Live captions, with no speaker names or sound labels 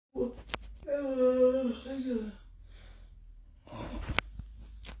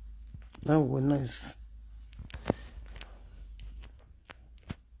That was nice.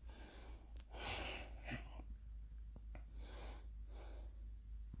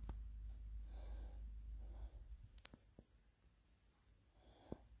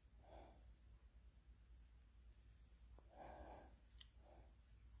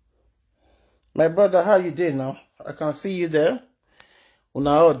 My brother, how you doing now? I can see you there.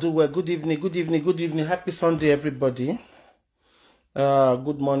 Una do well. Good evening, good evening, good evening. Happy Sunday, everybody.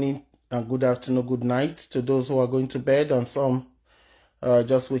 Good morning and good afternoon, good night to those who are going to bed and some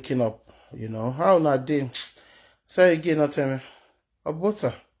just waking up. You know, how una day? Say again, not tell me.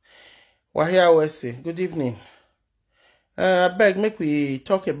 Obota. Wahia Wesi. Good evening. I beg, make we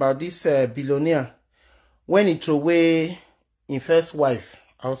talk about this billionaire when he threw away his first wife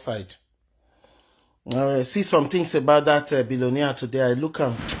outside. See some things about that billionaire today. I look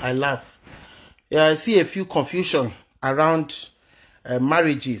and I laugh. Yeah, I see a few confusion around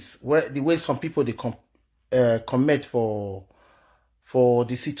marriages, where the way some people they comment for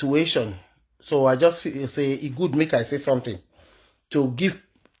the situation. So I just feel say it good make I say something to give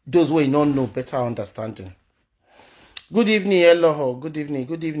those who don't know better understanding. Good evening, hello, good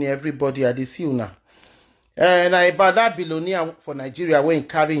evening, everybody. I see you now. And about that billionaire for Nigeria when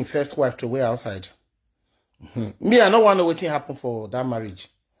carrying first wife to way outside. Me, I don't want to know what happened for that marriage.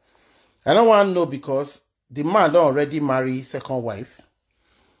 I don't want to know because the man don't already marry second wife.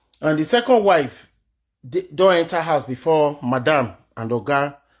 And the second wife don't enter house before Madam and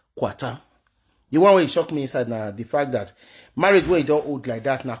Oga quarter. The one way it shocked me inside now, the fact that marriage where you don't hold like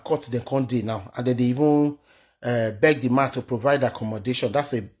that now cut the conde now. And then they even beg the man to provide accommodation.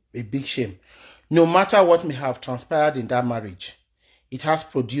 That's a big shame. No matter what may have transpired in that marriage, it has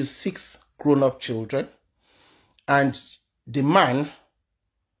produced 6 grown-up children. And the man,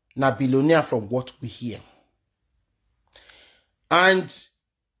 na billionaire from what we hear. And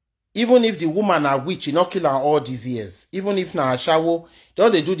even if the woman are witch, you not kill her all these years. Even if na ashawo,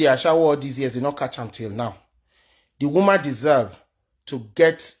 don't they do the ashawo all these years, you not catch them till now. The woman deserve to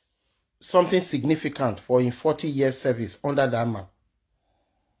get something significant for in 40 years service under that man.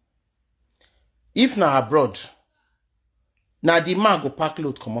 If na abroad, now the man go pack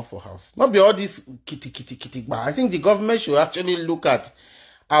load come up for house. Not be all this kitty. But I think the government should actually look at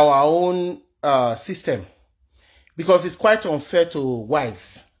our own system. Because it's quite unfair to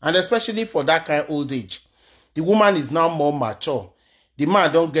wives. And especially for that kind of old age. The woman is now more mature. The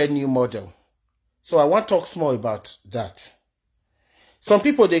man don't get new model. So I want to talk small about that. Some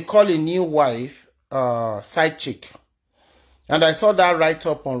people, they call a new wife side chick. And I saw that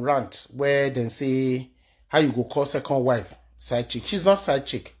write-up on Rant where they say how you go call second wife side chick. She's not side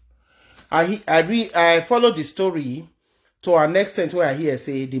chick. I follow the story to an extent where I hear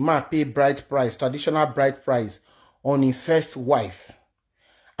say the man pay bride price, traditional bride price on his first wife.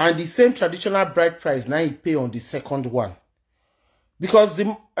 And the same traditional bride price now he pay on the second one. Because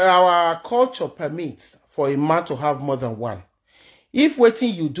our culture permits for a man to have more than one. If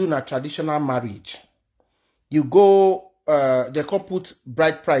waiting you do na traditional marriage, you go, they can put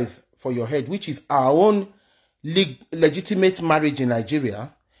bride price for your head, which is our own legitimate marriage in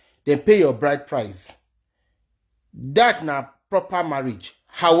Nigeria, then pay your bride price. That na proper marriage.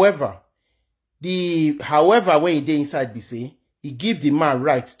 However, when he dey inside be say, he give the man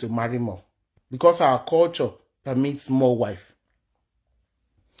right to marry more. Because our culture permits more wife.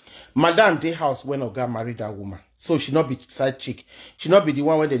 Madam dey house when Oga married that woman. So she not be side chick. She not be the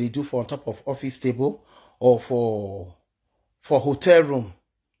one where they do for on top of office table or for hotel room.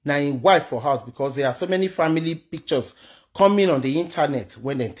 Now in wife for house, because there are so many family pictures coming on the internet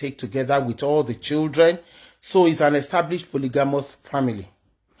when they take together with all the children. So it's an established polygamous family.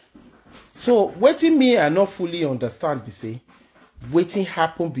 So waiting me I not fully understand be say waiting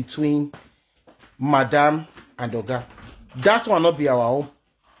happen between Madam and Oga. That will not be our own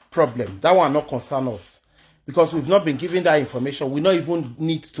problem. That one not concern us. Because we've not been given that information. We don't even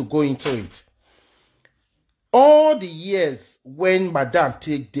need to go into it. All the years when Madam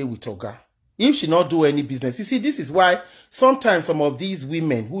take day with Oga, if she not do any business, you see, this is why sometimes some of these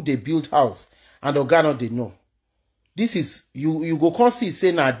women who they build house and Oga not they know. This is you go come see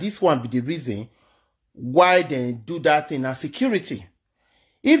say now this one be the reason why they do that thing as security.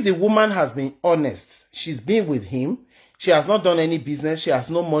 If the woman has been honest, she's been with him, she has not done any business, she has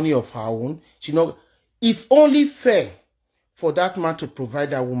no money of her own, it's only fair for that man to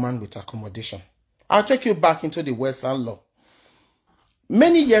provide that woman with accommodation. I'll take you back into the Western law.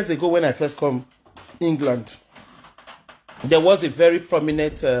 Many years ago when I first come to England, there was a very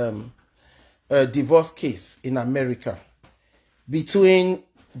prominent divorce case in America between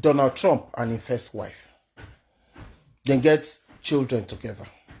Donald Trump and his first wife. They get children together.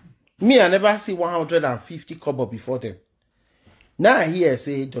 Me, I never see 150 kobo before them. Now I hear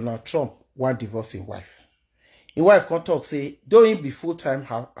say Donald Trump want divorce his wife. His wife can talk say, though he be full-time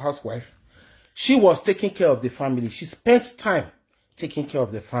housewife, she was taking care of the family. She spent time taking care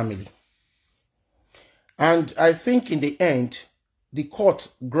of the family. And I think in the end, the court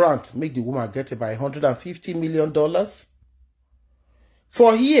grant make the woman get about $150 million.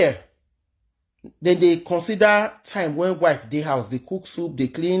 For here, then they consider time when wife they house, they cook soup, they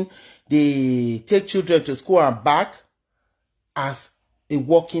clean, they take children to school and back as a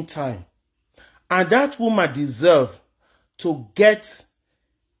working time. And that woman deserves to get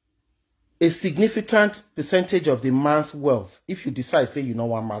a significant percentage of the man's wealth if you decide, say, you don't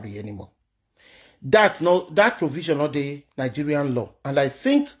want to marry anymore. That provision of the Nigerian law. And I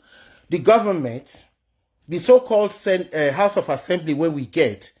think the government, the so-called House of Assembly where we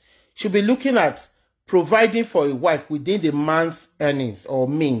get, should be looking at providing for a wife within the man's earnings or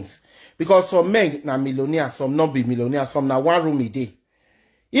means. Because some men are millionaires, some not be millionaires, some na one room a day.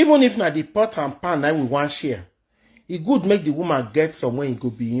 Even if na the pot and pan na we want share, it good make the woman get somewhere it go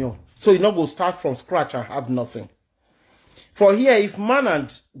beyond. So you not go start from scratch and have nothing. For here, if man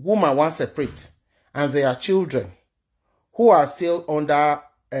and woman want separate, and there are children who are still under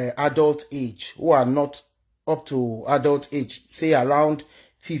adult age, who are not up to adult age, say around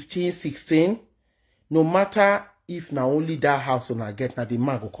 15, 16, no matter if na only that house una get, na the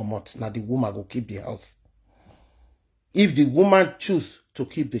man go come out, na the woman go keep the house. If the woman choose to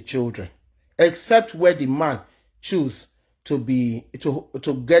keep the children, except where the man choose to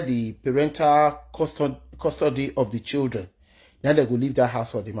get the parental custody of the children, then they go leave that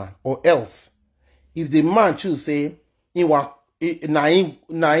house for the man. Or else, if the man choose say he no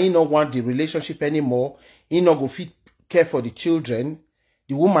want the relationship anymore, he no go fit care for the children,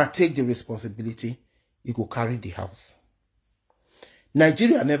 the woman take the responsibility, he go carry the house.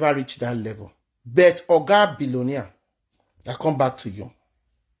 Nigeria never reached that level. But Oga Billionaire, I come back to you.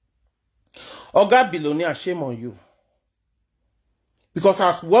 Oga Billionaire, shame on you. Because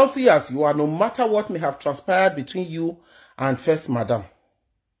as wealthy as you are, no matter what may have transpired between you and First Madam,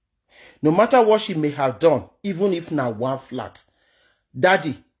 no matter what she may have done, even if now one flat,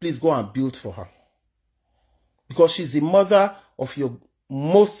 Daddy, please go and build for her. Because she's the mother of your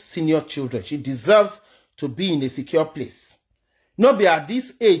most senior children. She deserves to be in a secure place. Not be at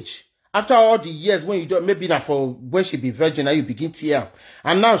this age, after all the years when you don't, maybe now for when she be virgin, now you begin to hear.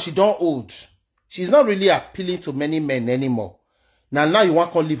 And now she don't old. She's not really appealing to many men anymore. Now you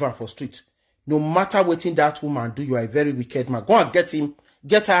want to leave her for street. No matter what that woman do, you are a very wicked man. Go and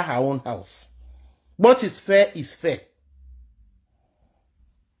get her own house. What is fair is fair.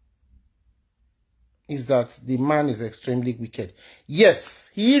 Is that the man is extremely wicked. Yes,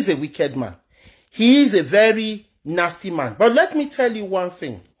 he is a wicked man. He is a very nasty man. But let me tell you one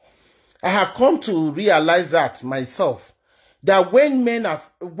thing. I have come to realize that myself. That when men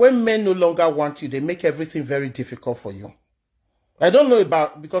no longer want you, they make everything very difficult for you. I don't know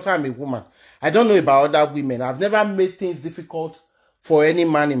about, because I'm a woman, I don't know about other women. I've never made things difficult for any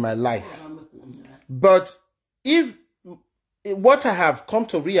man in my life. But what I have come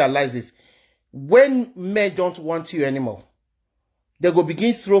to realize is, when men don't want you anymore, they go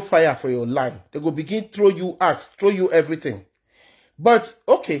begin throw fire for your line. They go begin throw you axe, throw you everything. But,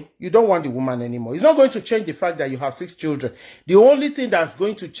 okay, you don't want the woman anymore. It's not going to change the fact that you have 6 children. The only thing that's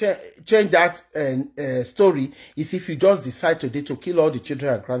going to change that story is if you just decide today to kill all the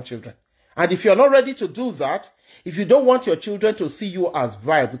children and grandchildren. And if you're not ready to do that, if you don't want your children to see you as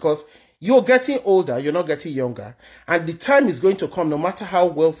vile, because you're getting older, you're not getting younger, and the time is going to come, no matter how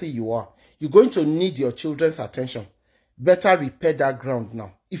wealthy you are, you're going to need your children's attention. Better repair that ground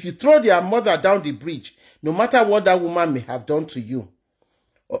now. If you throw their mother down the bridge, no matter what that woman may have done to you,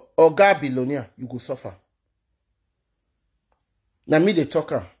 Oga Billionaire, you go suffer. Now me the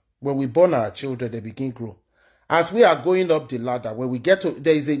talker, when we born our children, they begin grow. As we are going up the ladder, when we get to,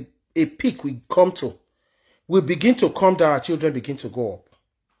 there is a peak we come to. We begin to come down, our children begin to go up.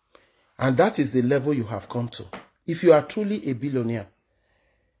 And that is the level you have come to. If you are truly a billionaire,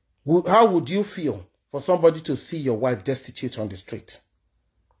 how would you feel for somebody to see your wife destitute on the street?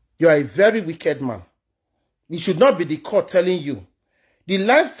 You are a very wicked man. It should not be the court telling you. The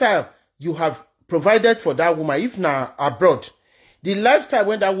lifestyle you have provided for that woman, if not abroad, the lifestyle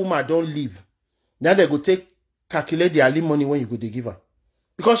when that woman don't live, then they go calculate the alimony when you go to give her.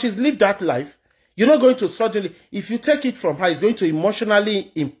 Because she's lived that life, you're not going to suddenly, if you take it from her, it's going to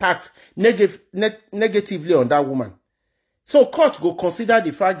emotionally impact negatively on that woman. So court go consider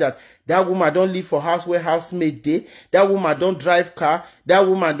the fact that that woman don't live for house where housemaid day, that woman don't drive car, that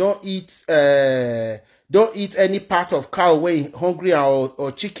woman don't eat don't eat any part of cow when hungry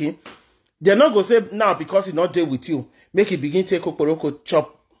or chicken, they're not going to say now because he's not there with you, make it begin take oporoko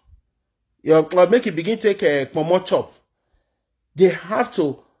chop, or make it begin take a pomo chop. They have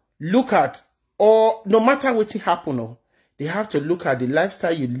to look at, or no matter what happen, they have to look at the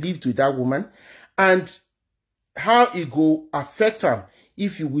lifestyle you lived with that woman and how it go affect her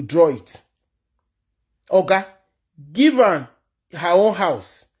if you withdraw it. Oga, give her own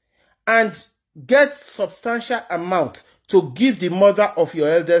house and get substantial amount to give the mother of your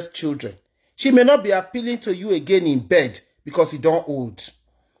eldest children. She may not be appealing to you again in bed because you don't old.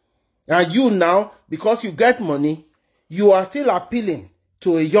 And you now, because you get money, you are still appealing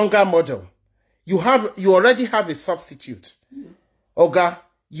to a younger model. You already have a substitute. Oga,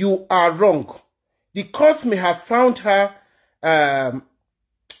 you are wrong. The courts may have found her,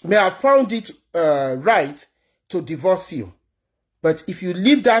 it right to divorce you. But if you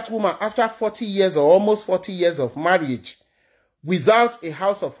leave that woman after 40 years or almost 40 years of marriage without a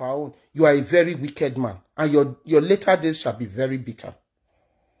house of her own, you are a very wicked man. And your later days shall be very bitter.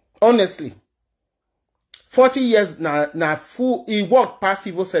 Honestly. 40 years na full, he work past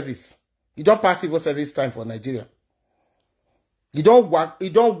civil service. You don't pass civil service time for Nigeria. You don't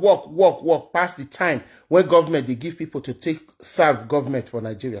work past the time when government, they give people to serve government for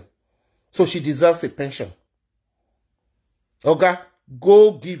Nigeria. So she deserves a pension. Oga,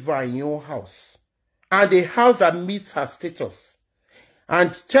 go give her in your house. And a house that meets her status.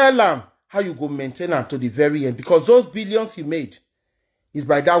 And tell her how you go maintain her to the very end. Because those billions you made is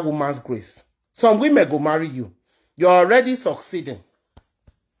by that woman's grace. Some women go marry you. You're already succeeding.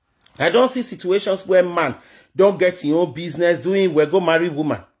 I don't see situations where man don't get your own business doing, we go marry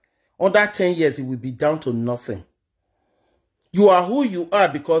woman. Under 10 years, it will be down to nothing. You are who you are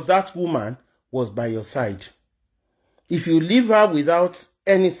because that woman was by your side. If you leave her without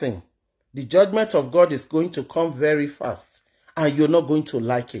anything, the judgment of God is going to come very fast and you're not going to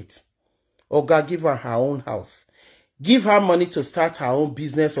like it. Oga, give her her own house. Give her money to start her own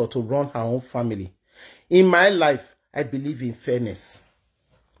business or to run her own family. In my life, I believe in fairness.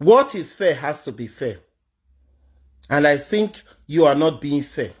 What is fair has to be fair. And I think you are not being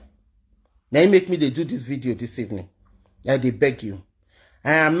fair. Now you make me do this video this evening. I beg you.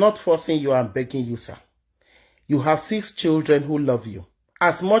 I am not forcing you, I'm begging you, sir. You have 6 children who love you.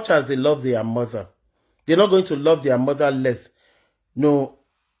 As much as they love their mother. They're not going to love their mother less. No.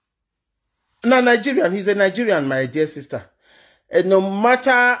 Now Nigerian, he's a Nigerian, my dear sister. And no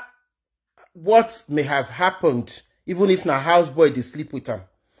matter what may have happened, even if na houseboy they sleep with her,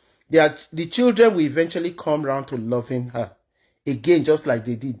 the children will eventually come round to loving her. Again, just like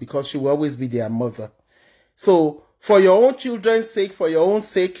they did, because she will always be their mother. So, for your own children's sake, for your own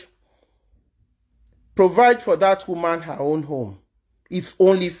sake, provide for that woman her own home. It's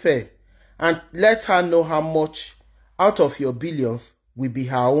only fair. And let her know how much out of your billions will be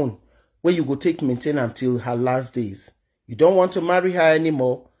her own, when you go take maintain until her last days. You don't want to marry her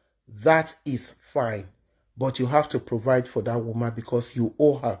anymore, that is fine. But you have to provide for that woman because you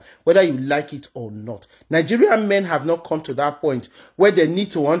owe her, whether you like it or not. Nigerian men have not come to that point where they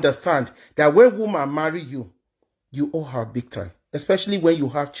need to understand that when woman marry you, you owe her big time. Especially when you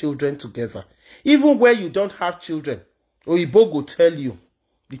have children together. Even when you don't have children, Oyibo will tell you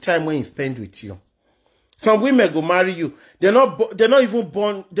the time when he spend with you. Some women go marry you. They're not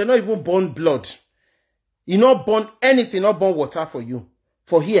even born blood. You not born anything, not born water for you.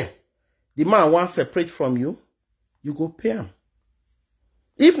 For here, the man wants separate from you, you go pay him.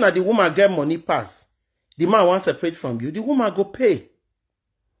 If not the woman get money pass, the man wants separate from you, the woman go pay.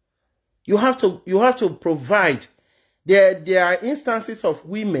 You have to provide. There are instances of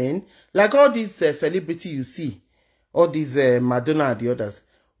women, like all these celebrity you see, all these Madonna and the others.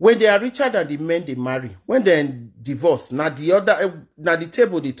 When they are richer than the men they marry, when they're divorced, now the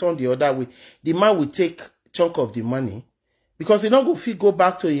table they turn the other way, the man will take chunk of the money. Because you don't go fit go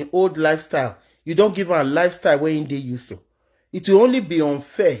back to your old lifestyle. You don't give her a lifestyle where they used to. It will only be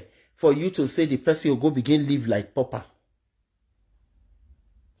unfair for you to say the person will go begin live like Papa.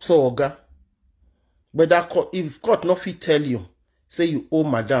 So, Oga, but that court, if court not fit tell you, say you owe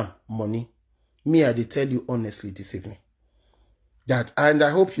madam money, me I dey tell you honestly this evening. That, and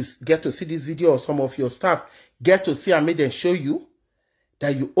I hope you get to see this video or some of your staff get to see and make them show you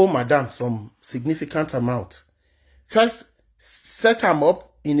that you owe madam some significant amount. First, set them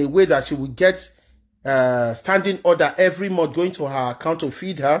up in a way that she will get standing order every month going to her account to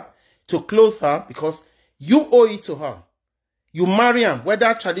feed her, to clothe her, because you owe it to her. You marry her,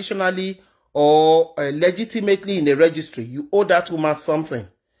 whether traditionally or legitimately in the registry, you owe that woman something.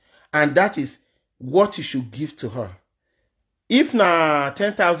 And that is what you should give to her. If na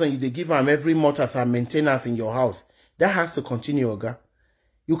 10,000 you dey give am every month as a maintenance in your house, that has to continue, Oga.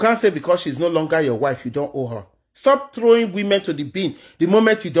 You can't say because she's no longer your wife, you don't owe her. Stop throwing women to the bin the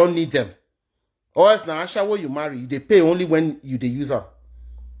moment you don't need them. Or else na Ashawo you marry, they pay only when you dey use her.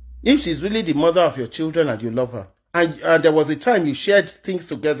 If she's really the mother of your children and you love her, and there was a time you shared things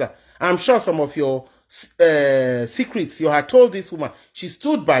together, I'm sure some of your secrets you had told this woman, she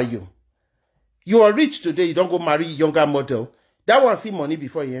stood by you. You are rich today, you don't go marry younger model. That one see money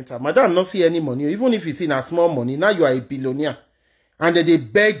before you enter. Madam not see any money. Even if it's in a small money, now you are a billionaire. And then they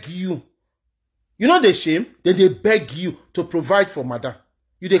beg you. You know the shame? Then they beg you to provide for madam.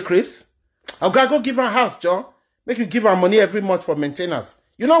 You the craze? I'll go give her house, John. Make you give her money every month for maintenance.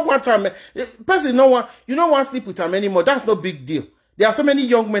 You know one time, person no one, you don't want to sleep with them anymore. That's no big deal. There are so many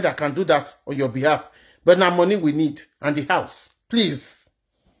young men that can do that on your behalf. But now money we need and the house. Please.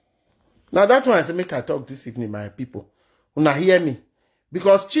 Now that's why I say make I talk this evening, my people. Una hear me?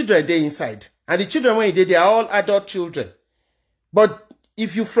 Because children they inside. And the children when they are all adult children. But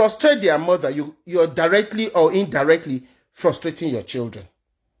if you frustrate their mother, you're directly or indirectly frustrating your children.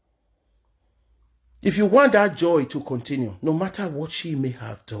 If you want that joy to continue, no matter what she may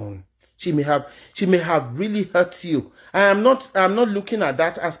have done, she may have really hurt you. I'm not looking at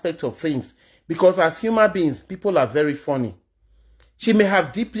that aspect of things because as human beings, people are very funny. She may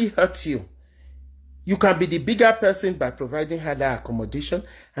have deeply hurt you. You can be the bigger person by providing her that accommodation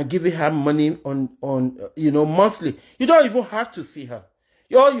and giving her money on monthly. You don't even have to see her.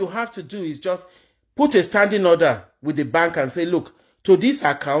 All you have to do is just put a standing order with the bank and say, look, to this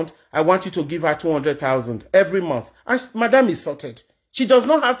account, I want you to give her 200,000 every month. And madam is sorted. She does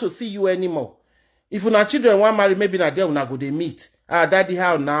not have to see you anymore. If una children want marry, maybe na there una go they meet. Daddy,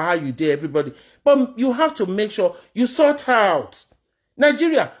 how now? How you there, everybody? But you have to make sure you sort her out.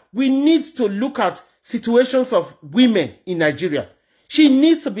 Nigeria, we need to look at situations of women in Nigeria. She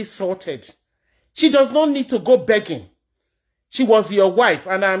needs to be sorted. She does not need to go begging. She was your wife,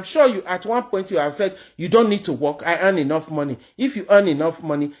 and I'm sure you at one point you have said, you don't need to work, I earn enough money. If you earn enough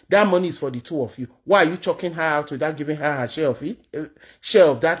money, that money is for the two of you. Why are you choking her out without giving her her share of it, share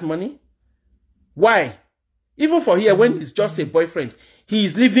of that money? Why? Even for here, when he's just a boyfriend, he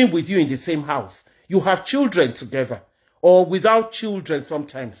is living with you in the same house. You have children together, or without children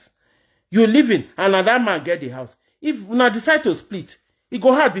sometimes. You're living, and another man get the house. If you now decide to split, it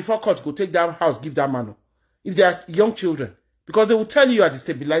go hard before court go take that house, give that man. If they are young children. Because they will tell you are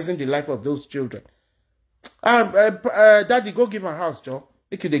destabilizing the life of those children. Daddy, go give her house, Joe.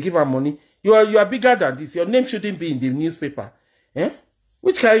 Make you they give her money. You are bigger than this. Your name shouldn't be in the newspaper. Eh?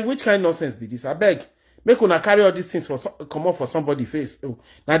 Which kind nonsense be this? I beg. Make una carry all these things come up for somebody's face. Oh.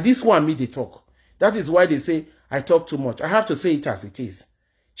 Now this one me they talk. That is why they say I talk too much. I have to say it as it is.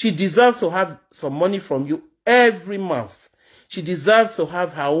 She deserves to have some money from you every month. She deserves to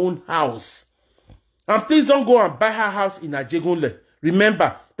have her own house. And please don't go and buy her house in Ajegunle.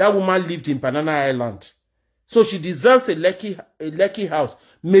 Remember, that woman lived in Banana Island. So she deserves a Lekki house.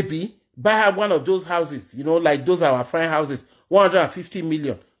 Maybe buy her one of those houses, like those are our fine houses, 150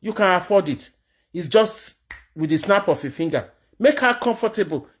 million. You can afford it. It's just with the snap of a finger. Make her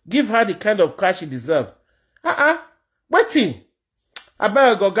comfortable. Give her the kind of cash she deserves. Waiting. I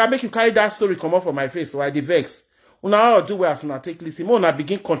better go make you carry that story come up from my face so I vex. Una all do well as una take listen. Una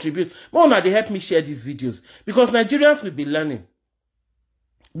begin contribute. Una they help me share these videos. Because Nigerians will be learning.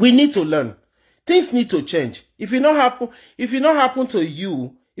 We need to learn. Things need to change. If it not happen to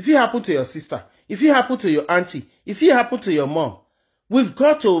you, if it happen to your sister, if it happen to your auntie, if it happen to your mom, we've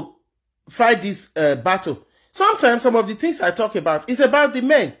got to fight this battle. Sometimes some of the things I talk about is about the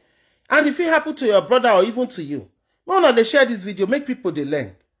men. And if it happen to your brother or even to you, una they share this video, make people they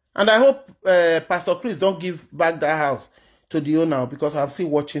learn. And I hope Pastor Chris don't give back that house to the owner because I'm still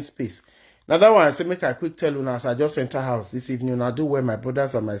watching space. Now that one I say make a quick tell you now as I just enter house this evening. Una do well, my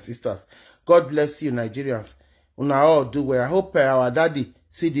brothers and my sisters. God bless you, Nigerians. Una all do well. I hope our daddy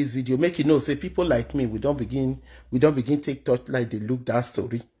see this video. Make you know, say people like me, we don't begin take touch like they look that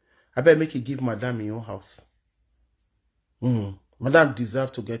story. I better make you give madam your own house. Madam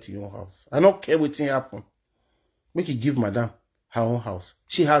deserve to get your own house. I don't care what happen. Make you give madam her own house.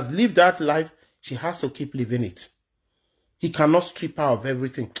 She has lived that life. She has to keep living it. He cannot strip her of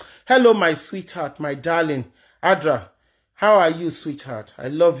everything. Hello, my sweetheart, my darling. Adra, how are you, sweetheart? I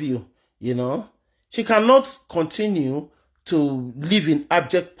love you, She cannot continue to live in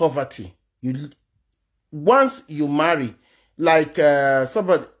abject poverty. Once you marry, like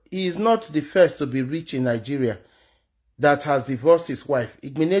somebody, he is not the first to be rich in Nigeria that has divorced his wife.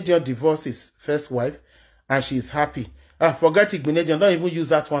 Igbenedion divorced his first wife and she is happy. Forget Igbenedion. Don't even use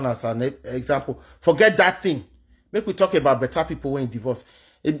that one as an example. Forget that thing. Make we talk about better people when divorce.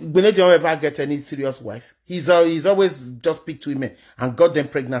 When don't ever get any serious wife, he's always just picked women and got them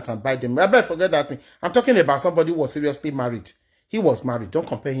pregnant and buy them. I better forget that thing. I'm talking about somebody who was seriously married. He was married. Don't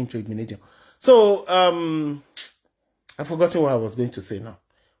compare him to Igbenedion. So, I've forgotten what I was going to say now.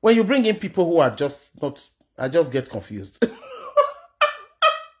 When you bring in people who are just not, I just get confused. Because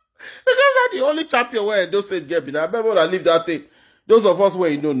I'm the only champion where those things get me. I remember I leave that thing. Those of us where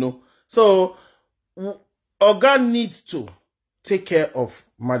you don't know. So, Oga needs to take care of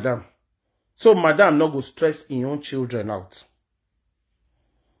Madam. So, Madam not go stress in your own children out.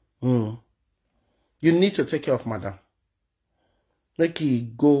 You need to take care of Madam. Make he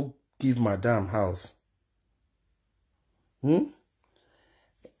go give Madam house. You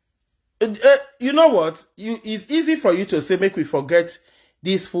know what? It's easy for you to say, make we forget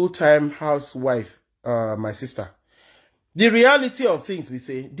this full-time housewife, my sister. The reality of things, we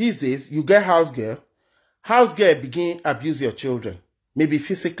say, these days, you get house girl begin abuse your children. Maybe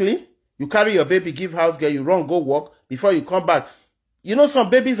physically, you carry your baby, give house girl, you run, go work, before you come back. You know, some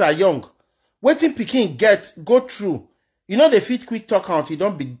babies are young. Waiting pikin go through. You know, they fit quick talk out, you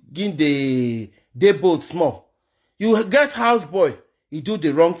don't begin they both small. You get house boy, he do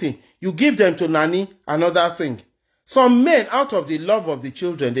the wrong thing. You give them to nanny, another thing. Some men, out of the love of the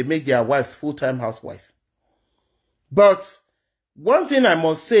children, they make their wives full-time housewife. But one thing I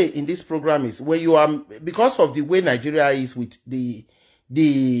must say in this program is, when you are, because of the way Nigeria is with the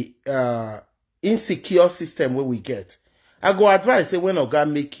insecure system where we get, I go advise, say, when Oga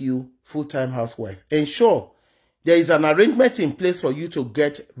make you full-time housewife, ensure there is an arrangement in place for you to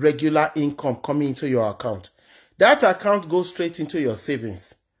get regular income coming into your account. That account goes straight into your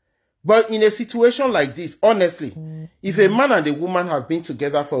savings. But in a situation like this, honestly, if a man and a woman have been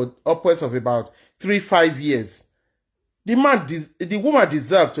together for upwards of about 3-5 years, the woman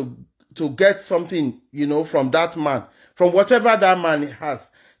deserves to get something, you know, from that man, from whatever that man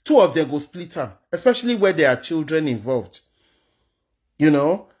has. Two of them go split up, especially where there are children involved. You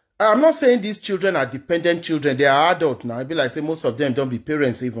know, I'm not saying these children are dependent children. They are adults now. I be like, say, most of them don't be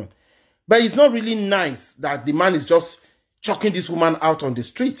parents even. But it's not really nice that the man is just chucking this woman out on the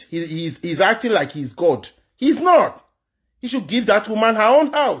street. He's acting like he's God. He's not. He should give that woman her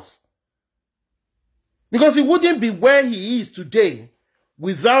own house. Because he wouldn't be where he is today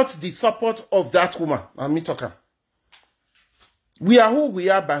without the support of that woman. And me talking. We are who we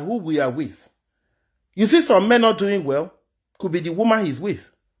are by who we are with. You see some men not doing well, could be the woman he's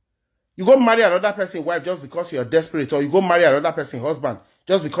with. You go marry another person's wife just because you are desperate, or you go marry another person's husband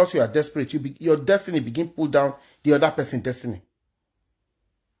just because you are desperate. Your destiny begin pull down the other person's destiny.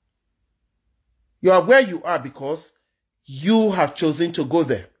 You are where you are because you have chosen to go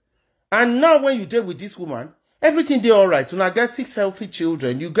there. And now when you deal with this woman, everything they all right. When I get 6 healthy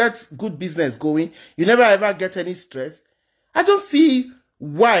children, you get good business going, you never ever get any stress. I don't see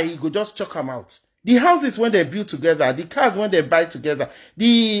why you could just chuck them out. The houses when they build together, the cars when they buy together,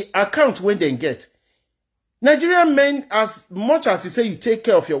 the account when they get. Nigerian men, as much as you say you take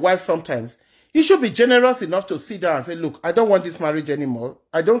care of your wife sometimes, you should be generous enough to sit down and say, look, I don't want this marriage anymore.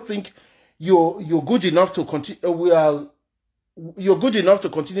 I don't think you're good enough to continue. You're good enough to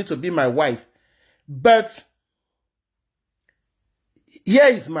continue to be my wife. But here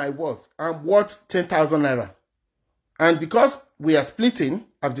is my worth. I'm worth 10,000 naira. And because we are splitting,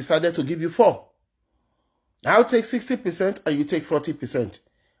 I've decided to give you 4. I'll take 60% and you take 40%.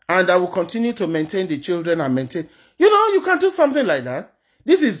 And I will continue to maintain the children and maintain. You know, you can do something like that.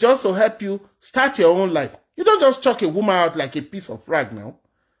 This is just to help you start your own life. You don't just chuck a woman out like a piece of rag now.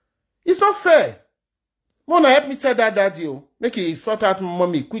 It's not fair. Mona, help me tell that daddy, make it sort out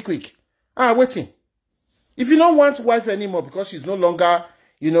mommy, quick. Waiting. If you don't want wife anymore because she's no longer,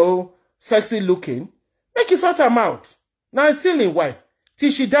 you know, sexy looking, make it sort him out. Now it's still in wife.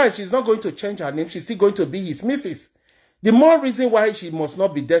 Till she dies, she's not going to change her name. She's still going to be his missus. The more reason why she must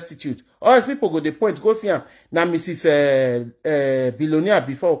not be destitute. Or as people go the point, go see her. Now Mrs. Billionaire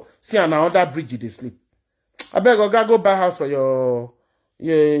before, see her now under bridge they sleep. I beg Oga, go buy house for your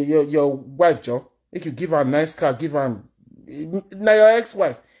wife, Joe. If you give her a nice car, give her now your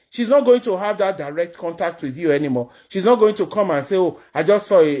ex-wife. She's not going to have that direct contact with you anymore. She's not going to come and say, oh, I just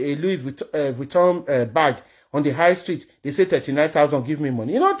saw a Louis Vuitton bag on the high street. They say 39,000, give me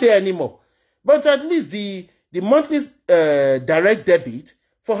money. You don't there anymore. But at least the monthly direct debit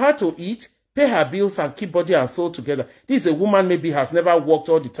for her to eat, pay her bills and keep body and soul together. This is a woman maybe has never worked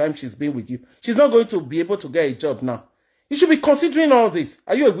all the time she's been with you. She's not going to be able to get a job now. You should be considering all this.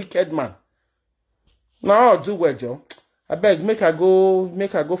 Are you a wicked man? Now I'll do well, Joe. I beg, make her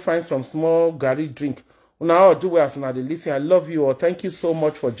go find some small Gary drink. Now I'll do well as now they listen. I love you all. Thank you so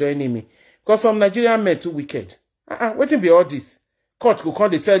much for joining me. Because some Nigerian men too wicked. Wetin be all this? Court go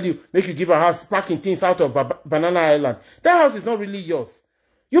come, they tell you, make you give a house, packing things out of Banana Island. That house is not really yours.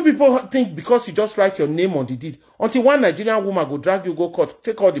 You people think because you just write your name on the deed, until one Nigerian woman go drag you, go court,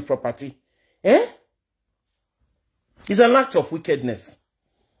 take all the property. Eh? It's an act of wickedness.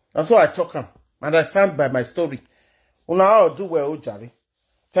 That's why I talk him. And I stand by my story. Una all do well, Ojari.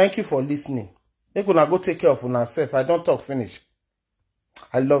 Thank you for listening. Make una go take care of una self. I don't talk finish.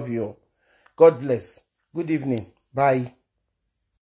 I love you all. God bless. Good evening. Bye.